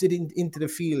drifted into the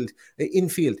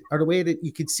infield, or the way that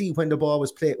you could see when the ball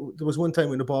was played. There was one time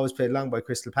when the ball was played long by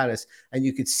Crystal Palace and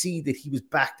you could see that he was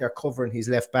back there covering his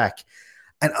left back.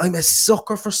 And I'm a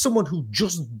sucker for someone who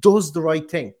just does the right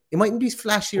thing. It mightn't be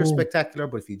flashy or spectacular,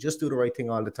 but if you just do the right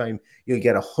thing all the time, you'll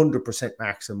get 100%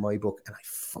 marks in my book. And I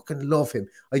fucking love him.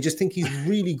 I just think he's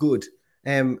really good.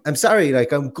 I'm sorry,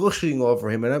 like, I'm gushing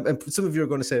over him. And some of you are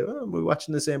going to say, oh, we're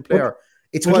watching the same player.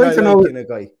 It's what I like in a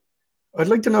guy. I'd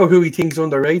like to know who he thinks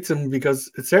underrates him,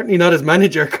 because it's certainly not his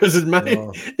manager, because his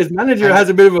manager has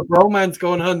a bit of a bromance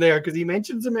going on there, because he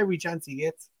mentions him every chance he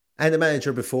gets. And the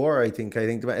manager before, I think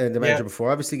the manager before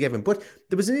obviously gave him. But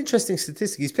there was an interesting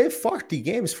statistic. He's played 40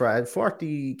 games for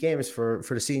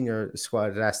the senior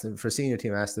squad at Aston, for senior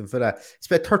team Aston Villa. He's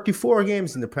played 34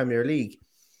 games in the Premier League.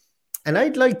 And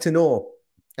I'd like to know,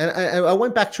 and I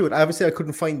went back through it. Obviously, I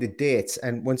couldn't find the dates.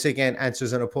 And once again,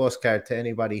 answers on a postcard to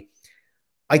anybody.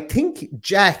 I think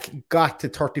Jack got to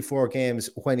 34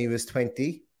 games when he was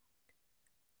 20.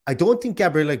 I don't think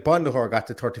Gabriel Agbonlahor got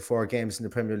to 34 games in the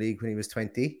Premier League when he was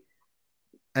 20.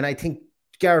 And I think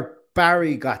Gareth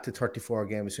Barry got to 34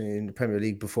 games in the Premier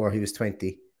League before he was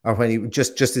 20, or when he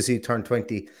just as he turned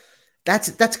 20.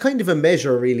 That's kind of a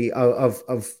measure, really, of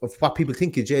what people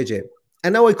think of JJ.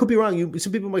 And now I could be wrong.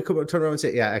 Some people might turn around and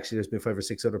say, yeah, actually, there's been 5 or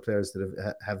 6 other players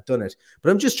that have done it. But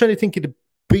I'm just trying to think of the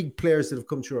big players that have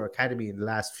come through our academy in the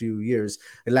last few years,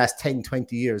 the last 10,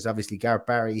 20 years. Obviously, Gareth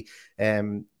Barry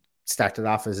started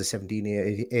off as a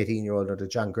 17, 18-year-old under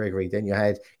John Gregory. Then you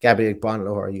had Gabriel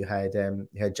Agbonlahor, you had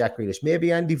Jack Grealish.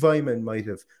 Maybe Andy Vyman might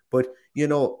have. But, you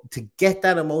know, to get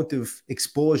that amount of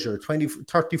exposure,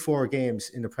 34 games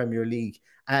in the Premier League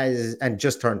and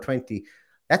just turned 20,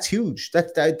 that's huge.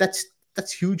 That's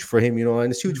huge for him, you know,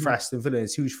 and it's huge for Aston Villa, and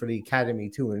it's huge for the academy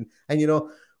too. And you know,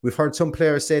 we've heard some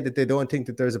players say that they don't think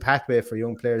that there's a pathway for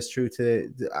young players through to.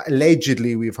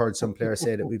 Allegedly, we've heard some players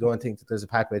say that we don't think that there's a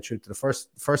pathway through to the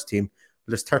first team.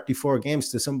 There's 34 games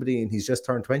to somebody, and he's just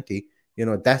turned 20. You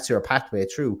know, that's your pathway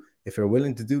through. If you're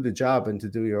willing to do the job and to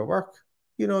do your work,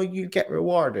 you know, you get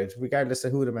rewarded regardless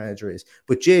of who the manager is.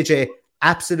 But JJ,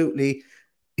 absolutely,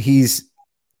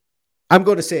 I'm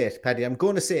going to say it, Paddy. I'm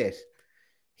going to say it.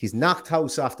 He's knocked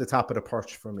House off the top of the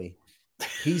perch for me.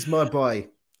 He's my boy.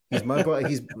 He's my boy.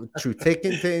 He's through thick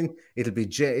and thin. It'll be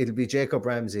Jacob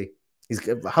Ramsey.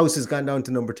 House has gone down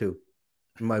to number 2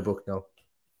 in my book now.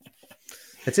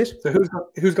 That's it. So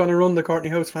who's going to run the Courtney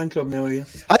House fan club now?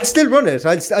 I'll still run it.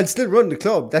 I'll still run the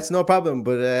club. That's no problem.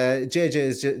 But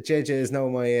JJ is now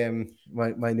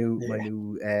my new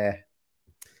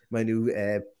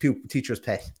teacher's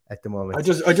pet at the moment.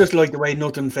 I just like the way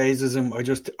nothing phases him. I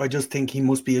just think he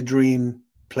must be a dream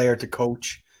player to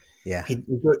coach. Yeah,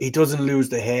 he doesn't lose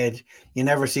the head. You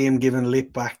never see him giving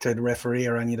lip back to the referee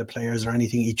or any of the players or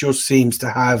anything. He just seems to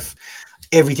have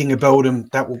everything about him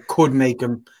that could make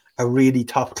him a really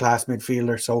top class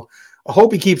midfielder. So I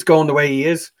hope he keeps going the way he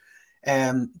is.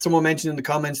 Someone mentioned in the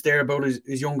comments there about his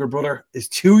younger brother, his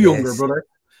 2 younger brother.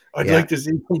 I'd like to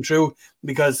see him come through,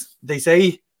 because they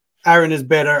say Aaron is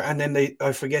better, and then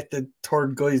I forget the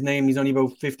third guy's name. He's only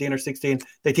about 15 or 16.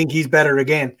 They think he's better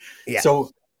again. Yeah. So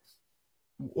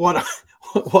what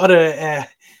a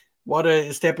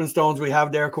stepping stones we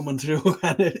have there coming through.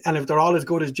 And if they're all as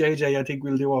good as JJ, I think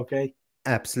we'll do okay.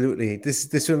 Absolutely.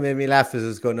 This one made me laugh as I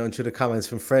was going down through the comments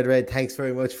from Fred Red. Thanks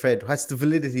very much, Fred. What's the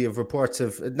validity of reports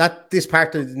of, not this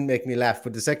part that didn't make me laugh,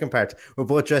 but the second part, we're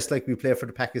both dressed like we play for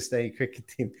the Pakistani cricket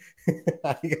team.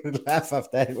 I could laugh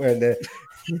off that.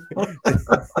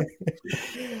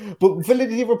 But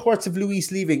validity of reports of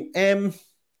Luis leaving.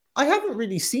 I haven't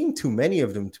really seen too many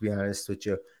of them, to be honest with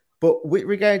you. But with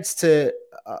regards to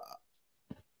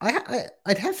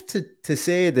I'd have to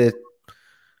say that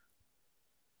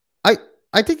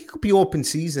I think it could be open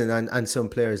season and some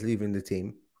players leaving the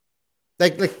team.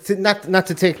 Not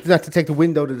to take the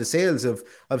wind out of the sails of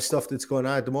stuff that's going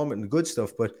on at the moment and good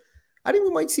stuff, but I think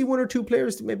we might see one or two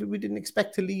players that maybe we didn't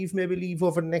expect to leave, maybe leave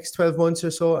over the next 12 months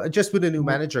or so, just with a new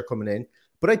manager coming in.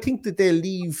 But I think that they'll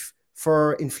leave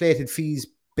for inflated fees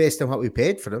based on what we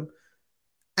paid for them.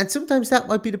 And sometimes that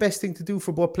might be the best thing to do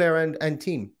for both player and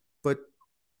team. But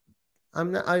I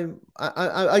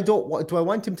don't. Do I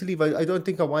want him to leave? I don't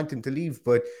think I want him to leave.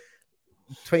 But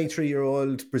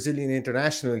 23-year-old Brazilian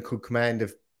international could command a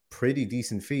pretty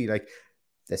decent fee. Like,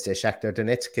 let's say Shakhtar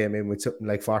Donetsk came in with something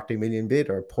like 40 million bid,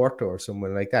 or Porto or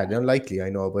someone like that. Unlikely, I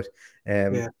know, but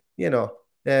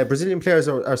Brazilian players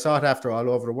are sought after all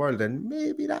over the world, and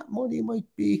maybe that money might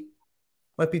be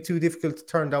too difficult to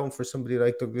turn down for somebody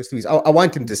like Douglas Luiz. I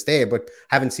want him to stay, but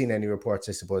haven't seen any reports,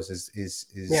 I suppose, is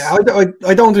yeah,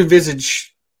 I don't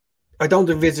envisage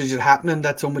it happening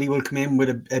that somebody will come in with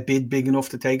a bid big enough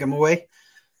to take him away.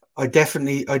 I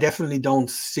definitely don't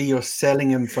see us selling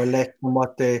him for less than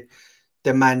what the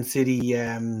Man City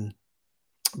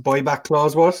buyback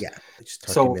clause was. Yeah, just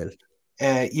 30 mil.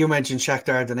 You mentioned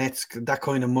Shakhtar Donetsk. That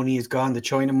kind of money is gone. The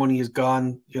China money is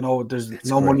gone. There's That's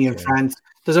no money in correct, France.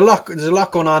 There's a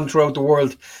lot going on throughout the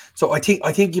world. So I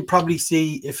think you probably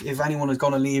see if anyone is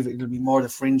going to leave, it'll be more the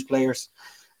fringe players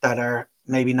that are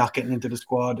maybe not getting into the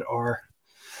squad, or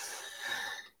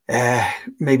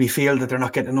maybe feel that they're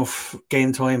not getting enough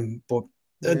game time. But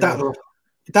that'll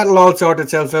all sort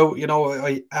itself out.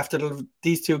 After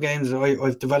these two games,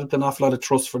 I've developed an awful lot of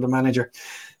trust for the manager,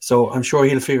 so I'm sure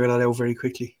he'll figure that out very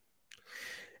quickly.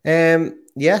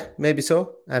 Yeah, maybe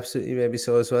so. Absolutely, maybe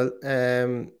so as well.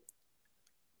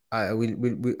 I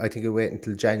think we'll wait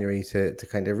until January to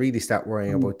kind of really start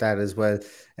worrying about that as well.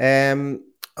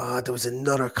 There was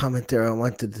another comment there I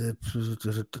wanted to...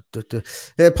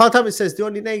 Paul Thomas says, the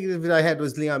only negative that I had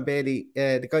was Leon Bailey.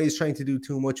 The guy is trying to do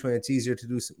too much when it's easier to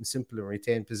do something simple and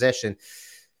retain possession.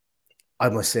 I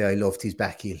must say I loved his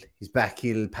back heel. His back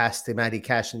heel passed to Matty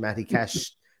Cash, and Matty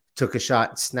Cash took a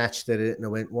shot, snatched at it, and it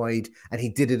went wide. And he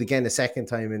did it again a second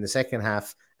time in the second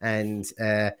half. And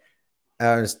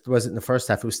was it in the first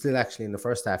half? It was still actually in the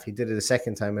first half. He did it a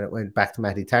second time, and it went back to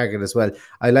Matty Targett as well.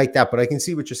 I like that, but I can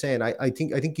see what you're saying. I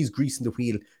think he's greasing the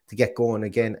wheel to get going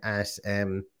again at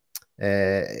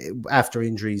after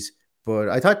injuries. But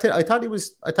I thought he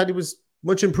was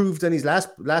much improved than his last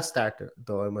start,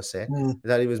 though, I must say. I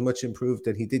thought he was much improved,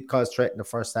 and he did cause threat in the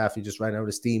first half. He just ran out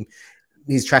of steam.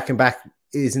 His tracking back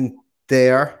isn't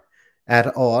there at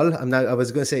all. I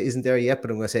was going to say isn't there yet,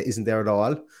 but I'm going to say isn't there at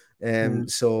all.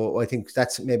 So I think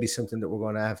that's maybe something that we're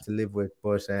going to have to live with.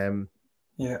 But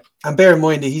yeah, and bear in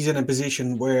mind that he's in a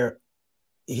position where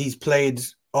he's played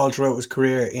all throughout his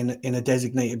career in a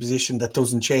designated position that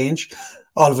doesn't change.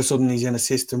 All of a sudden, he's in a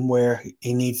system where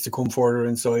he needs to come further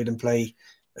inside and play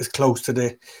as close to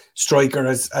the striker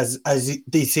as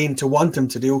they seem to want him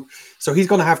to do. So he's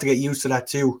going to have to get used to that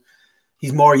too.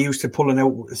 He's more used to pulling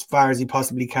out as far as he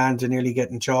possibly can to nearly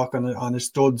getting chalk on his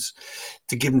studs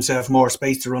to give himself more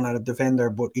space to run at a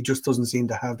defender, but he just doesn't seem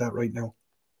to have that right now.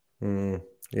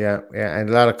 Yeah, and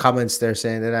a lot of comments there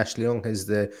saying that Ashley Young has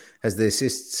the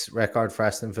assists record for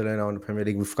Aston Villa now in the Premier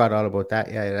League. We forgot all about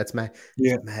that. Yeah, that's mad.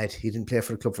 Yeah, mad. He didn't play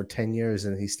for the club for 10 years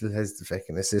and he still has the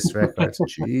fucking assist record.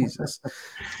 Jesus.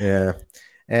 Yeah.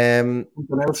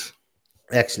 Something else.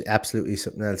 Actually, absolutely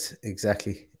something else.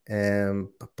 Exactly. Yeah,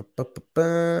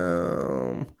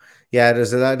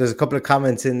 there's a couple of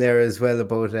comments in there as well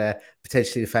about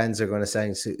potentially the fans are going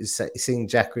to sing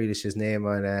Jack Grealish's name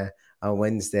on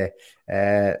Wednesday.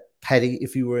 Paddy,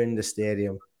 if you were in the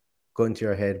stadium, gun to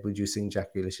your head, would you sing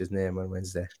Jack Grealish's name on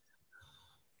Wednesday?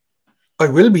 I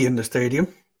will be in the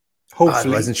stadium.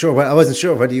 Hopefully, I wasn't sure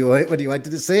whether you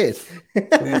wanted to say it.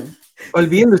 I'll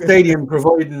be in the stadium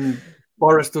providing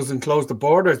Boris doesn't close the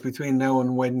borders between now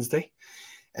and Wednesday.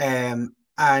 And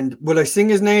will I sing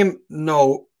his name?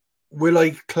 No. Will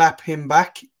I clap him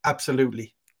back?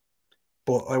 Absolutely.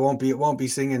 But I won't be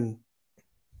singing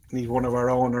he's one of our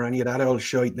own or any of that old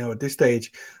shite now at this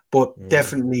stage. But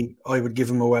definitely I would give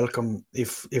him a welcome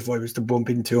if I was to bump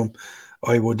into him.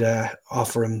 I would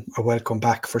offer him a welcome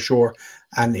back for sure.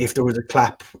 And if there was a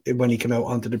clap when he came out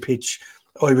onto the pitch,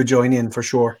 I would join in for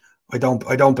sure. I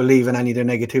don't believe in any of the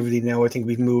negativity now. I think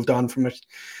we've moved on from it.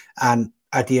 And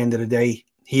at the end of the day,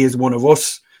 he is one of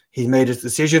us. He's made his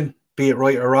decision, be it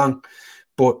right or wrong,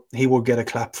 but he will get a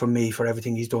clap from me for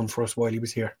everything he's done for us while he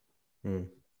was here.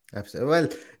 Absolutely. Well,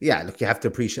 yeah, look, you have to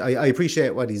appreciate, I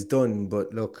appreciate what he's done,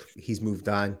 but look, he's moved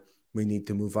on. we need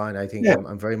to move on. I think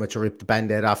I'm very much a rip the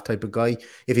band-aid off type of guy.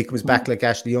 If he comes back like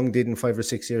Ashley Young did in 5 or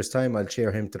 6 years' time, I'll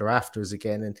cheer him to the rafters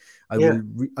again, and I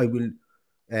will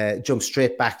jump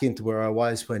straight back into where I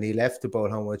was when he left,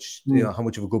 about how much how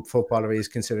much of a good footballer he is,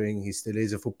 considering he still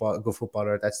is a good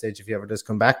footballer at that stage if he ever does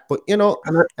come back. But I'd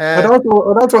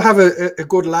also have a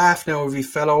good laugh now if he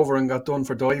fell over and got done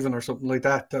for diving or something like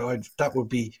that. That would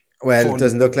be fun. It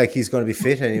doesn't look like he's going to be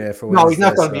fit anyway for Wednesday. No, he's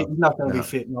not going to be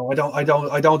fit. No, I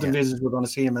don't envisage we're going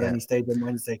to see him at any stage on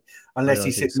Wednesday unless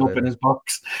he's sitting up in his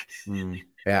box.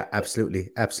 Yeah,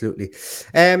 absolutely.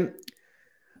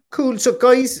 Cool. So,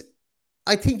 guys,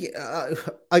 I think I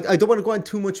don't want to go on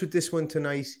too much with this one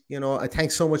tonight. I thank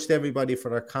so much to everybody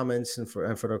for their comments and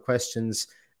for their questions.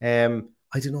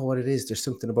 I don't know what it is. There's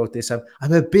something about this. I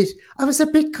was a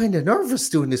bit kind of nervous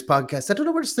doing this podcast. I don't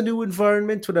know whether it's the new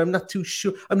environment, but I'm not too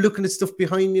sure. I'm looking at stuff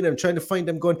behind me and I'm trying to find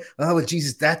them going, oh, well,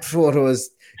 Jesus, that photo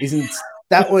isn't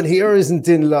that one here isn't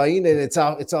in line and it's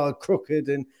all crooked.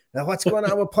 And what's going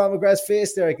on with Paul McGrath's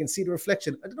face there? I can see the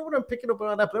reflection. I don't know what I'm picking up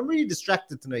on that, but I'm really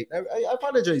distracted tonight. I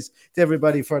apologize to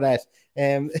everybody for that.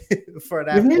 You've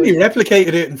nearly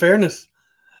replicated it, in fairness.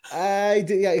 I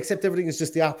do, yeah, except everything is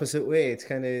just the opposite way. It's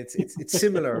kind of it's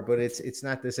similar, but it's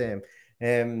not the same.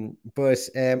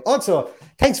 Also,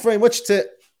 thanks very much to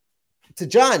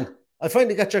John. I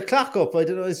finally got your clock up. I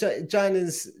don't know, John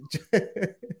is...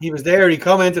 He was there. He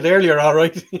commented earlier, all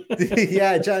right.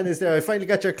 Yeah, John is there. I finally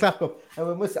got your clock up. And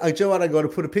I'm going to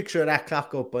put a picture of that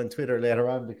clock up on Twitter later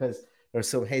on, because there's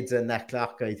some heads on that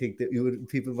clock. I think that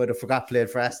people might have forgot played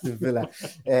for Aston Villa.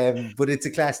 But it's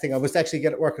a class thing. I must actually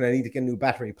get it working. I need to get a new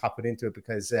battery, pop it into it,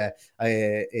 because I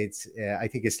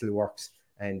think it still works.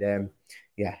 And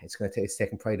it's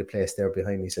taking pride of place there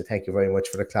behind me. So thank you very much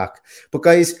for the clock. But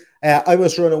guys, I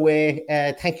must run away.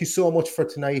 Thank you so much for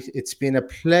tonight. It's been a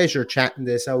pleasure chatting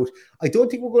this out. I don't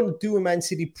think we're going to do a Man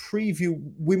City preview.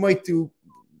 We might do,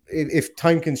 if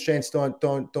time constraints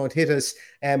don't hit us,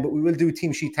 but we will do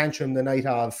Team Sheet Tantrum the night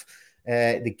of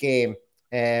the game.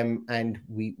 And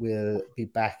we will be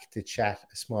back to chat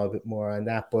a small bit more on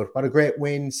that. But what a great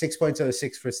win. 6 points out of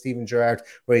 6 for Steven Gerrard.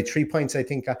 We're at 3 points, I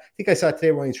think I saw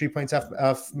today we're only 3 points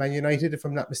off Man United, if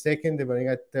I'm not mistaken. They've only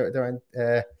got they're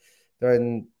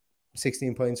on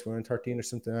 16 points, we're on 13 or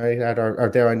something like that, or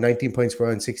they're on 19 points,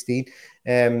 we're on 16.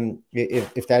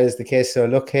 If that is the case, so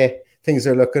look, hey, things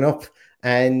are looking up.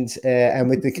 And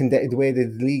with the way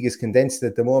that the league is condensed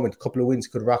at the moment, a couple of wins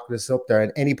could rocket us up there.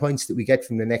 And any points that we get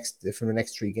from the next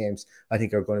 3 games, I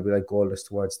think are going to be like goalless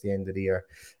towards the end of the year.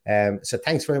 So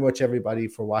thanks very much, everybody,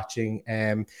 for watching.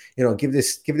 Give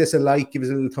this a like, give us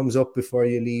a little thumbs up before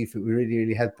you leave. It will really,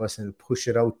 really help us and push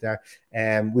it out there.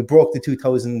 We broke the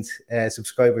 2,000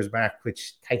 subscribers mark,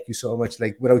 which thank you so much.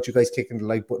 Like, without you guys clicking the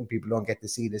like button, people don't get to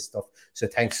see this stuff. So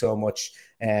thanks so much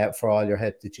for all your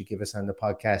help that you give us on the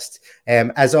podcast.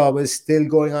 As always, still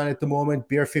going on at the moment,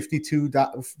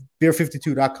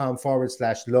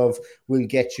 beer52.com/love will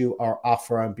get you our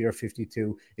offer on Beer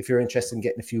 52. If you're interested in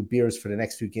getting a few beers for the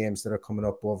next few games that are coming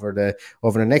up over the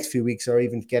next few weeks, or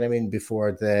even get them in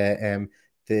before the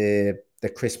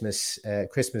Christmas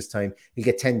time, you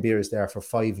get 10 beers there for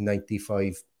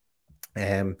 $5.95.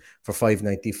 For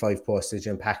 $5.95 postage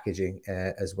and packaging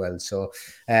as well. So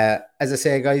as I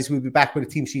say, guys, we'll be back with a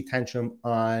Team Sheet Tantrum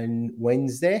on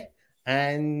Wednesday,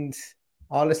 and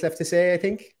all that's left to say, I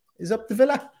think, is up the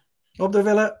Villa. Up the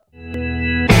Villa.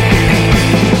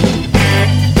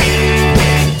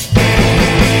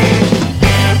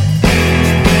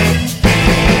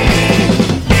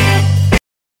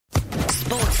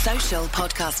 Sports Social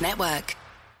Podcast Network.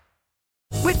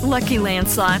 With Lucky Land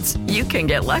Slots, you can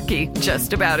get lucky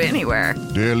just about anywhere.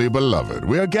 Dearly beloved,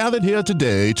 we are gathered here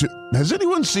today to... Has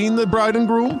anyone seen the bride and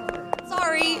groom?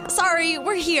 Sorry,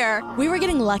 we're here. We were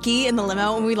getting lucky in the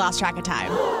limo and we lost track of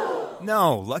time.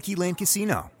 No, Lucky Land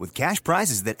Casino, with cash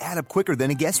prizes that add up quicker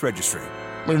than a guest registry.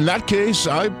 In that case,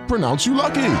 I pronounce you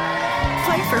lucky.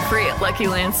 Play for free at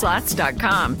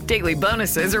LuckyLandSlots.com. Daily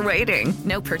bonuses are waiting.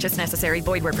 No purchase necessary.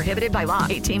 Void where prohibited by law.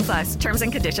 18+. Terms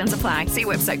and conditions apply. See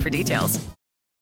website for details.